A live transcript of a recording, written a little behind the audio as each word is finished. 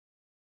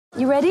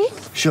You ready?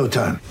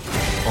 Showtime.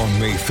 On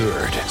May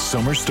 3rd,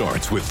 summer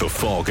starts with The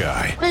Fall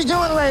Guy. Let's do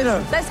it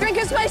later. Let's drink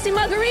a spicy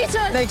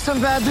margarita. Make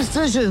some bad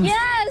decisions.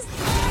 Yes!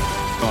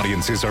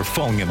 Audiences are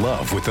falling in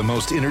love with the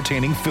most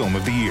entertaining film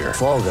of the year.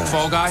 Fall Guy.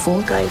 Fall Guy?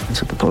 Fall Guy.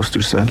 That's what the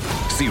poster said.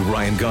 See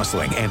Ryan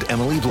Gosling and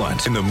Emily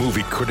Blunt in the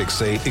movie critics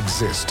say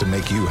exists to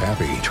make you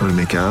happy. Trying to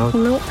make it out?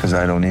 Nope. Because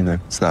I don't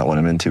either. It's not what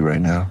I'm into right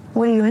now.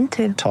 What are you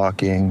into?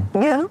 Talking.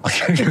 Yeah.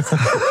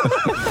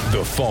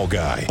 The Fall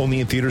Guy.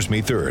 Only in theaters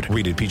May 3rd.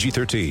 Rated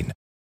PG-13.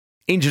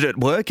 Injured at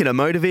work in a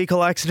motor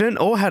vehicle accident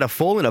or had a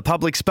fall in a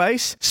public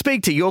space?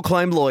 Speak to Your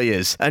Claim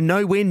Lawyers, a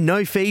no-win,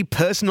 no-fee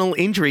personal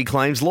injury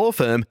claims law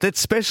firm that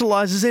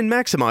specialises in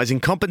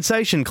maximising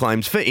compensation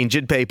claims for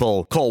injured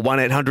people. Call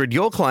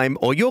 1-800-YOUR-CLAIM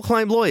or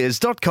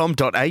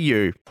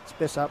yourclaimlawyers.com.au. It's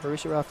best up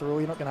Barisha after all.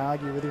 You're not going to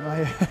argue with him, are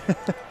you?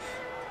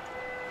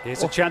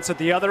 Here's a chance at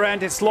the other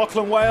end. It's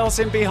Lachlan Wales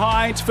in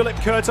behind. Philip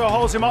Curto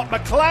holds him up.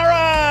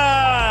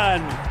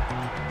 McLaren!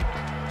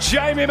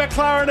 Jamie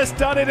McLaren has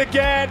done it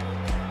again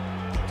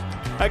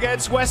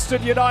against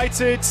Western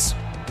United.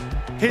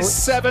 His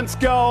seventh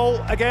goal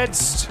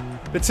against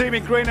the team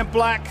in green and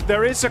black.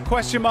 There is a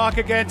question mark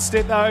against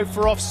it, though,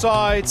 for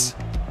offside.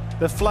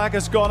 The flag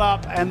has gone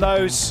up, and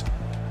those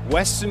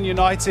Western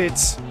United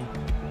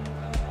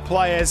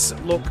players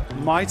look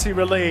mighty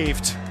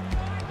relieved.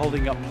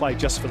 Holding up play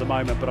just for the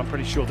moment, but I'm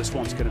pretty sure this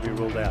one's going to be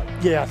ruled out.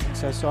 Yeah, I think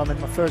so, Simon.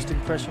 My first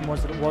impression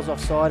was that it was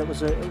offside. It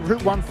was a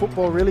Route 1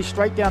 football, really,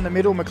 straight down the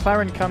middle.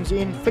 McLaren comes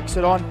in, flicks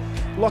it on.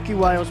 Lockie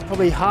Wales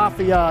probably half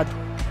a yard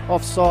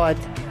offside,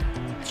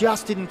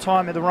 just in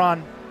time of the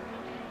run.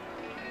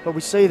 But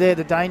we see there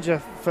the danger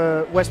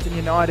for Western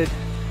United.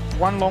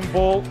 One long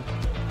ball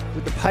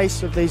with the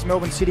pace of these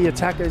Melbourne City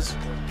attackers,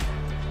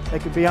 they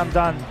could be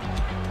undone.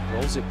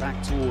 Rolls it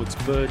back towards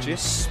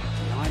Burgess.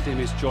 Behind him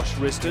is Josh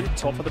Risdon,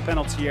 top of the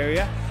penalty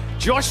area.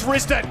 Josh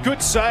Risdon,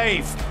 good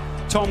save.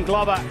 Tom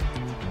Glover,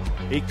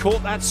 he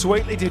caught that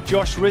sweetly, did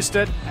Josh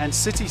Risdon, and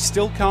City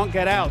still can't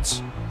get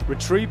out.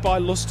 Retrieved by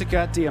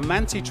Lustica.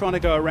 Diamanti trying to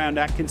go around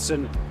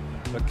Atkinson,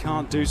 but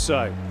can't do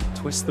so.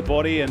 Twists the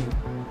body and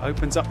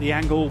opens up the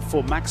angle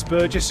for Max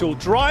Burgess, who'll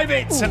drive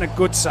it. Ooh. And a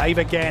good save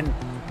again.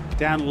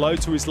 Down low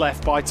to his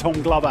left by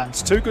Tom Glover.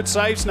 It's two good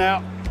saves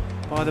now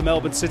by the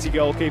Melbourne City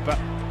goalkeeper.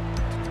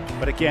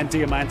 But again,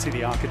 Diamanti,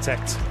 the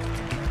architect.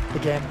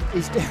 Again,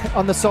 he's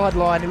on the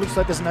sideline. It looks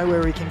like there's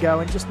nowhere he can go.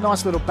 And just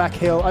nice little back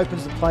heel,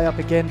 opens the play up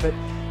again, but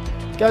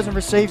goes and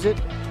receives it.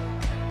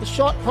 The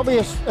shot,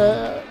 probably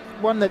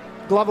one that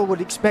Glover would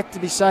expect to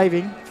be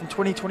saving from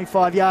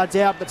 20-25 yards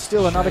out, but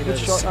still another good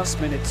shot. 6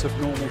 minutes of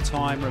normal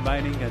time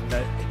remaining, and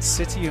it's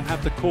City who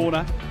have the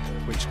corner,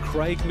 which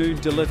Craig Noon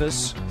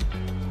delivers.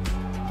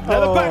 Now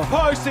the back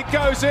post, it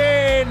goes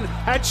in,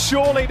 and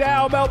surely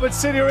now Melbourne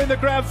City are in the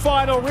grand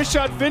final.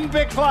 Richard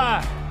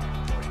Vindbickler,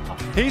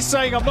 he's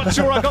saying, I'm not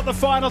sure I got the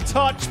final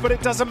touch, but it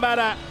doesn't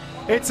matter.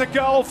 It's a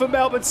goal for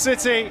Melbourne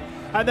City,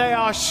 and they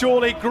are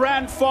surely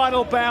grand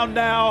final bound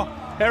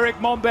now. Eric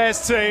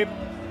Momber's team.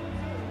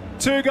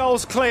 2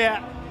 goals clear,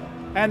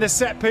 and the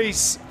set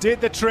piece did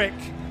the trick.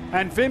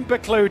 And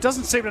Vindbickler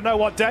doesn't seem to know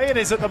what day it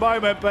is at the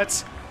moment,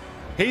 but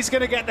he's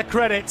going to get the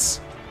credits.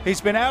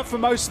 He's been out for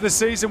most of the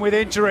season with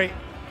injury,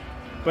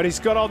 but he's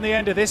got on the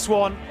end of this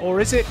one.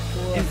 Or is it,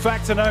 in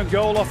fact, an own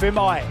goal off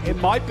Imai? It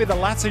might be the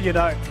latter, you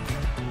know.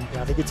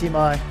 Yeah, I think it's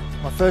Imai.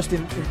 My first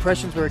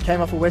impressions were it came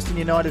off a Western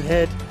United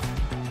head.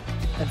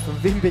 And from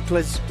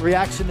Vindbickler's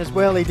reaction as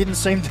well, he didn't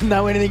seem to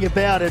know anything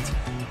about it.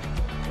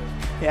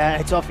 Yeah,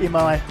 it's off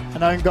Imai,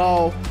 an own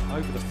goal.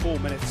 Over the 4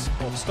 minutes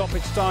of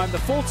stoppage time, the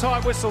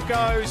full-time whistle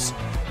goes,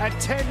 and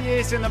 10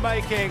 years in the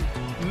making,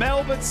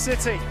 Melbourne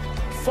City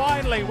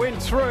finally win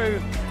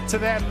through to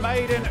their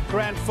maiden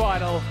grand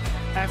final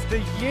after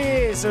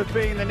years of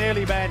being the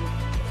nearly men.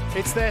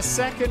 It's their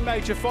second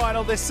major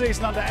final this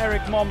season under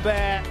Eric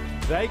Mombert.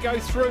 They go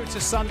through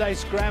to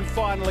Sunday's grand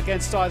final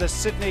against either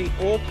Sydney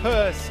or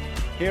Perth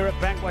here at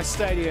Bankwest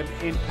Stadium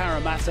in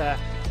Parramatta.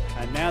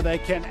 And now they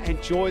can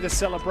enjoy the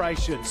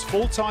celebrations.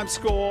 Full-time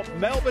score,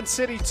 Melbourne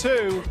City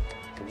 2,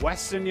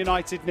 Western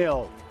United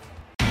 0.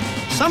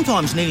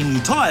 Sometimes needing new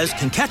tyres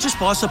can catch us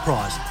by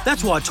surprise.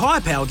 That's why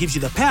Tyre Power gives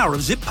you the power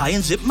of Zip Pay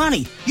and Zip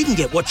Money. You can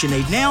get what you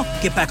need now,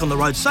 get back on the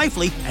road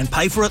safely and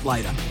pay for it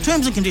later.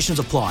 Terms and conditions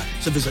apply.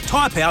 So visit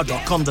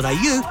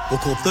tyrepower.com.au or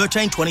call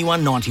 13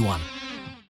 21 91.